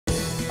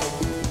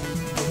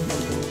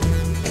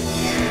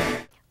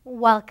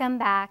Welcome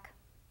back.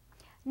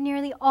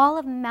 Nearly all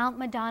of Mount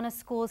Madonna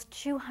School's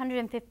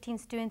 215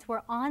 students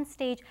were on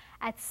stage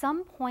at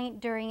some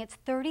point during its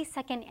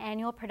 32nd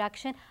annual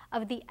production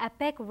of the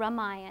epic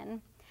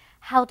Ramayana.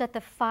 Held at the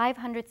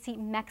 500-seat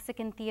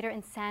Mexican Theater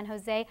in San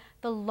Jose,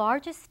 the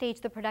largest stage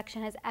the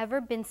production has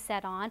ever been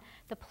set on,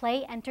 the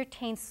play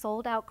entertained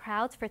sold-out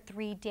crowds for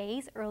 3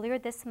 days earlier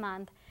this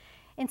month.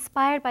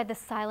 Inspired by the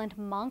silent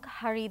monk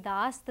Hari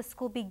Das, the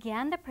school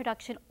began the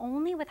production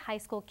only with high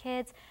school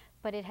kids,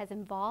 but it has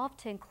evolved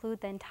to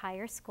include the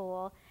entire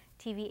school.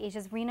 TV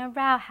Asia's Rina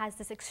Rao has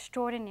this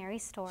extraordinary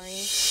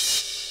story.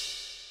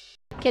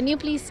 Can you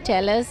please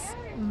tell us,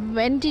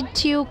 when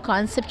did you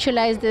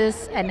conceptualize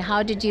this and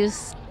how did you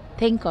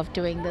think of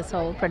doing this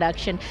whole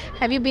production?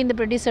 Have you been the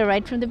producer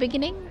right from the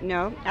beginning?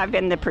 No, I've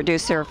been the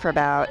producer for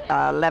about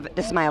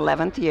this is my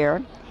 11th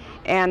year.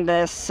 And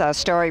this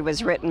story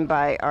was written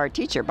by our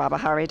teacher, Baba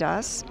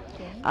Haridas,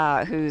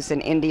 who's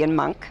an Indian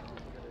monk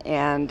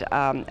and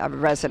a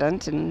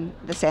resident in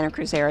the Santa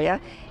Cruz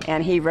area.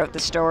 And he wrote the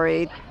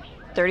story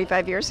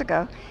 35 years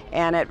ago.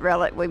 And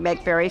we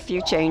make very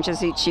few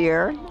changes each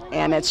year.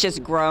 And it's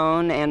just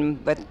grown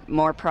and with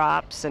more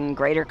props and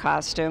greater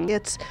costumes.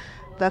 It's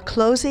the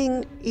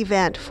closing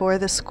event for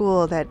the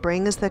school that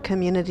brings the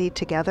community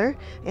together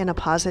in a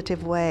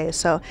positive way.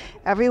 So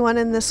everyone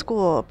in the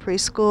school,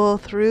 preschool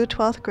through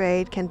 12th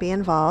grade, can be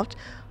involved.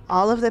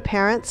 All of the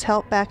parents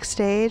help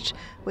backstage.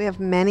 We have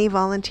many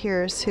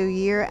volunteers who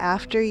year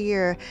after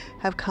year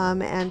have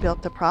come and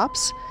built the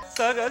props.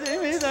 The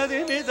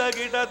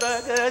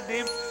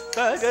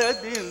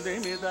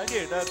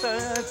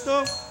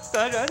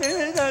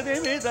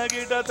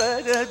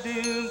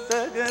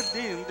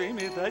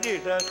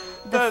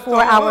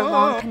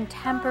 4-hour-long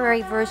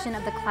contemporary version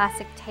of the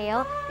classic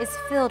tale is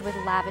filled with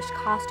lavish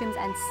costumes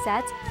and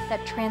sets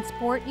that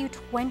transport you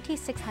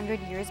 2,600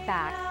 years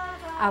back.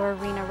 Our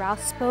Rina Rao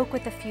spoke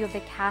with a few of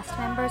the cast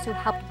members who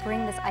helped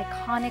bring this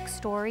iconic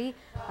story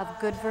of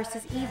good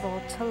versus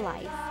evil to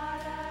life.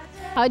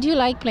 How do you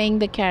like playing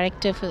the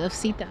character of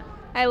Sita?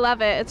 I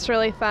love it. It's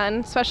really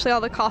fun, especially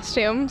all the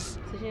costumes.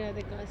 Do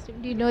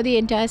you know the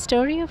entire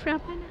story of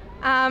Ramayana?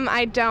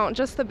 I don't,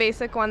 just the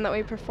basic one that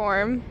we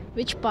perform.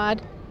 Which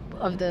part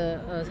of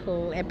the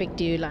whole epic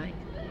do you like?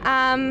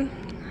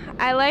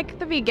 I like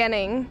the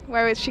beginning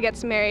where she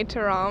gets married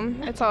to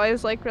Ram. It's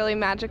always like really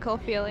magical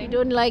feeling. You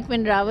don't like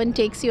when Ravan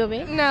takes you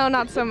away? No,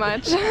 not so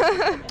much.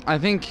 I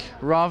think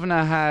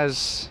Ravana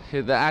has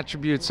the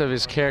attributes of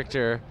his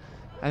character.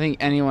 I think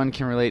anyone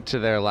can relate to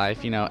their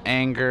life. You know,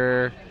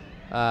 anger,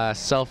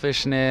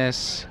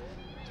 selfishness,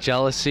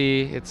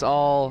 jealousy. It's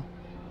all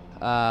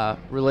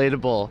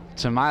relatable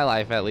to my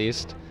life, at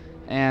least.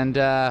 And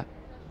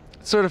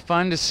it's sort of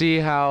fun to see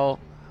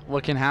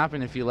what can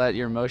happen if you let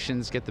your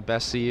emotions get the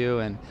best of you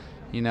and,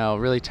 you know,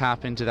 really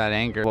tap into that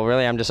anger. Well,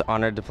 really, I'm just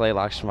honored to play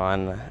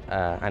Lakshman.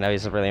 I know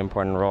he's a really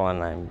important role,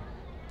 and I'm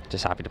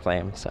just happy to play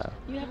him. So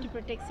you have to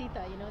protect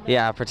Sita, you know that?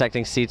 Yeah,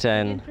 protecting Sita,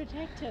 and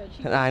protect her.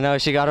 I know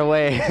she got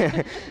away.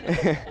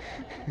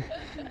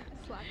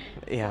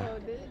 Yeah. So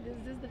this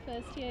is the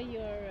first year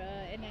you're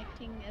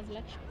enacting as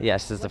Lakshman?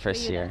 Yes, this is the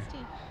first year.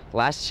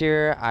 Last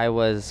year I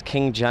was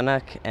King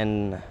Janak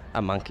and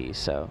a monkey,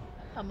 so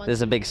this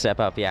is a big step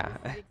up, yeah.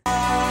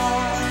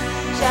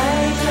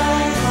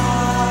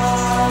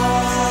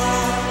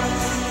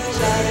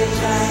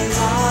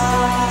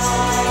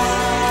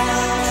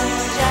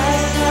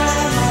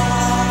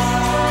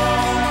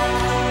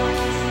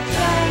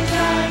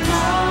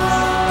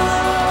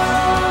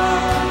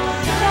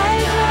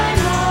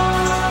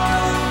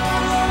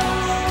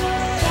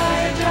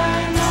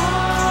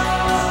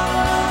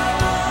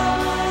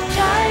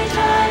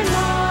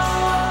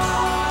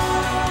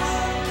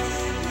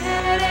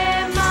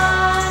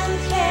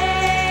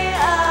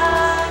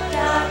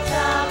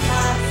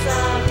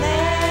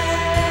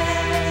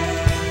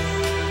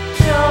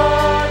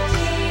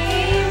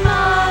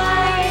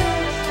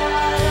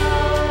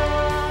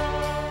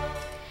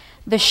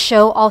 The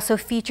show also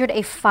featured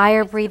a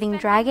fire-breathing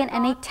dragon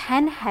and a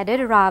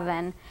 10-headed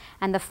Ravan.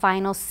 And the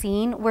final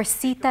scene, where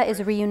Sita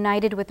is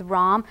reunited with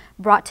Ram,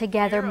 brought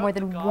together more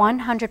than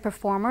 100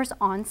 performers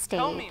on stage.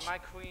 Tell me, my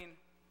queen,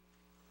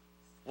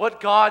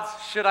 what gods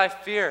should I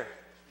fear?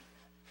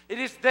 It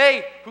is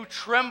they who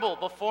tremble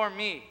before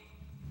me.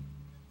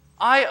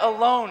 I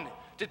alone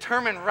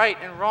determine right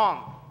and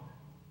wrong.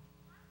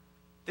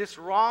 This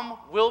Ram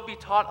will be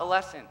taught a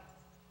lesson.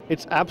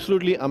 It's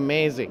absolutely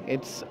amazing.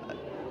 It's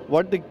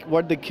what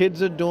the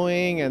kids are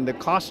doing, and the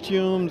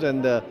costumes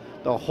and the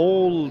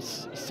whole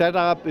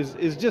setup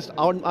is just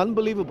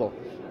unbelievable.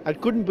 I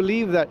couldn't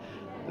believe that.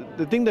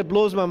 The thing that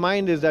blows my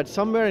mind is that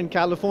somewhere in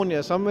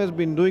California, someone has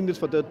been doing this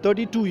for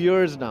 32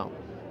 years now.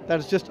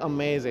 That's just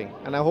amazing,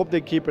 and I hope they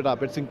keep it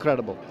up. It's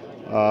incredible.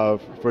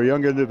 For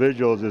young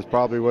individuals, it's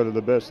probably one of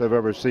the best I've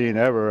ever seen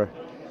ever.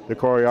 The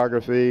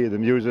choreography, the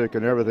music,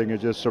 and everything is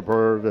just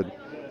superb. And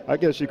I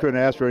guess you couldn't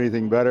ask for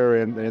anything better.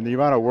 And the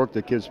amount of work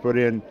the kids put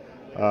in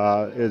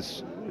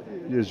is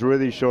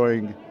really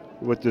showing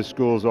what this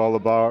school is all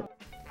about.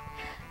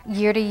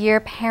 Year to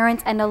year,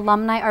 parents and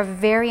alumni are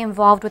very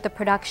involved with the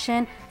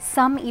production,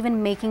 some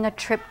even making a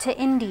trip to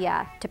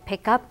India to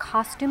pick up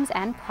costumes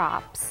and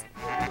props.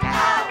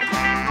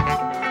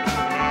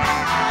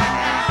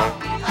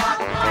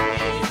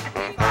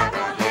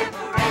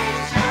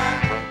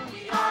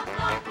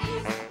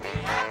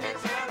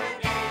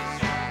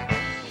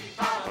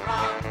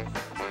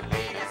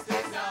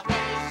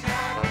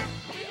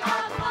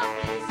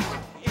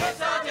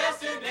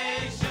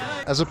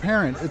 As a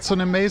parent, it's an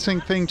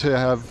amazing thing to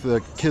have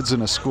the kids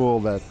in a school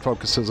that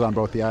focuses on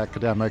both the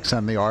academics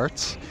and the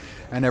arts.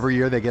 And every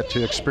year they get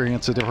to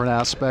experience a different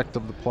aspect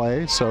of the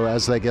play. So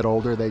as they get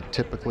older, they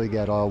typically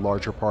get a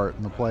larger part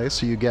in the play.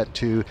 So you get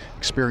to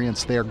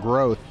experience their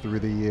growth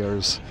through the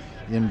years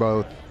in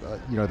both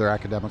their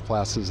academic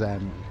classes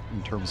and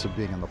in terms of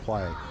being in the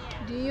play.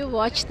 Do you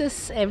watch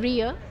this every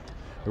year?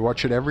 I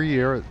watch it every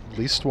year, at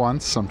least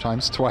once,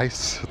 sometimes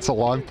twice. It's a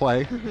long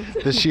play.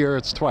 This year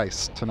it's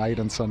twice, tonight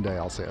and Sunday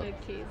I'll see it.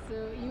 Okay,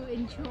 so you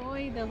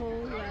enjoy the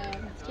whole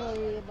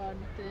story about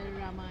the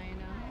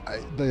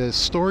Ramayana? The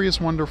story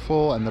is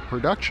wonderful and the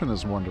production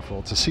is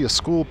wonderful. To see a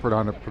school put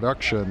on a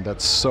production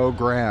that's so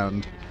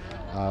grand,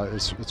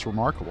 it's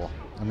remarkable.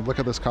 I mean, look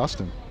at this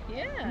costume.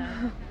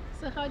 Yeah.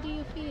 So how do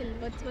you feel?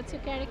 What's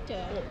your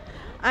character?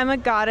 I'm a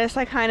goddess.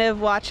 I kind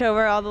of watch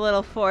over all the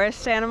little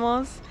forest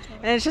animals.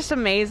 And it's just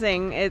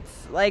amazing.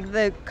 It's like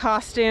the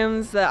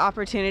costumes, the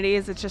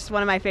opportunities. It's just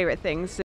one of my favorite things.